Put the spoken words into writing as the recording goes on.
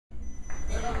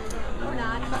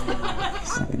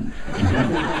Second.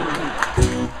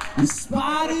 We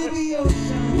spotted the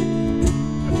ocean,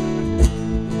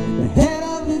 the head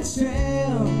of the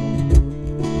trail.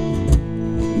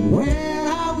 Where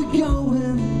are we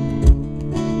going?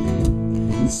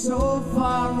 It's so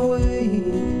far away.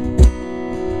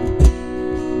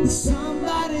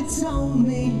 Somebody told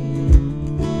me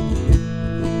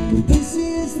that this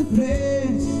is the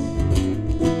place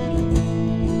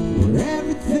where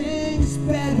everything's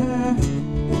better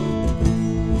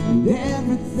and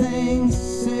everything's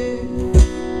safe.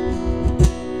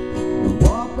 I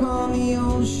walk on the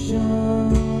ocean,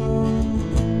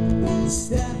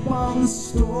 step on the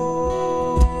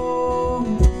storm.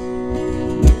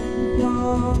 Here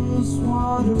comes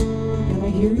water. Can I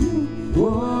hear you?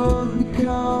 What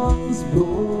becomes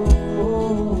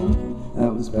gold?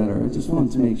 That was better. I just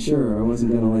wanted to make sure I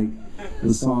wasn't gonna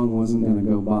the song wasn't gonna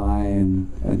go by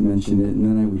and I'd mention it and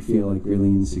then I would feel really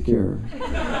insecure.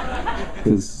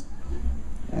 Because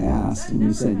I asked and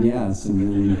you said yes, and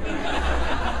then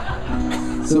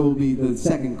so it will be the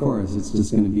second chorus. It's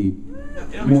just gonna be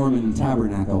Mormon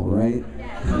Tabernacle, right?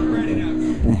 Okay.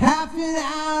 And half an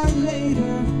hour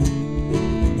later,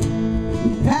 we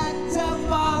packed up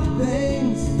our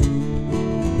things.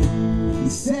 We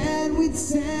said we'd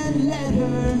send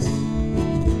letters,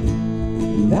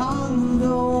 and all of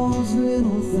those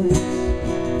little things.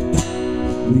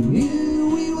 We knew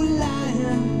we were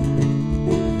lying,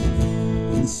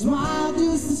 and smiled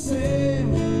just the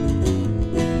same.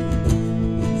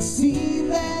 It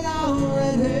seemed that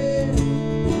already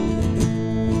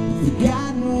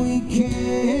forgotten we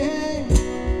came.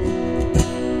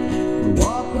 We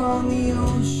walk on the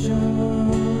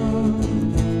ocean,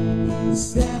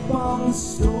 step on the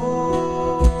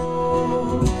storms.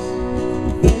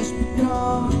 Fish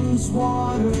becomes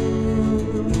water,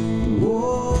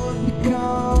 wood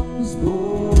becomes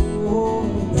gold.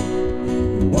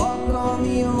 Walk on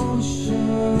the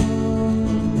ocean,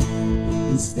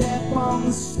 step on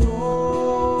the storms.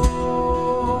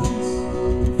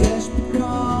 Fish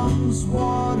becomes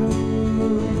water,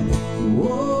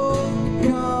 wood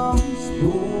becomes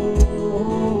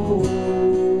gold.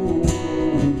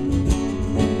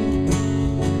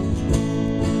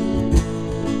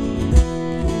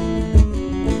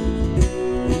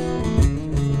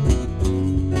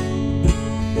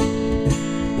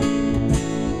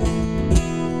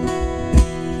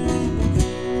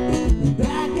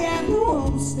 Back at the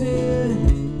homestead,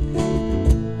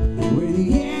 where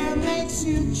the air makes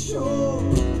you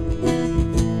choke.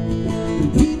 The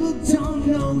people don't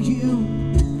know you,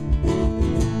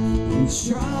 and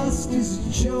trust is a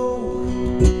joke.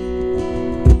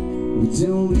 We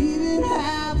don't even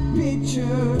have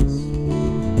pictures,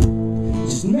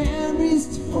 just memories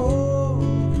to hold.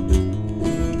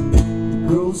 It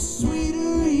grows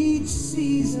sweeter each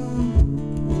season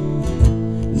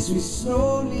as we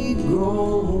slowly grow.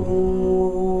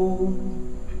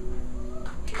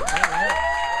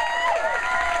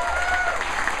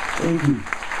 Thank you.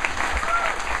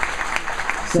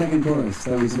 Second chorus,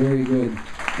 that was very good.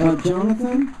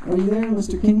 Jonathan, are you there,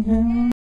 Mr. Kingham?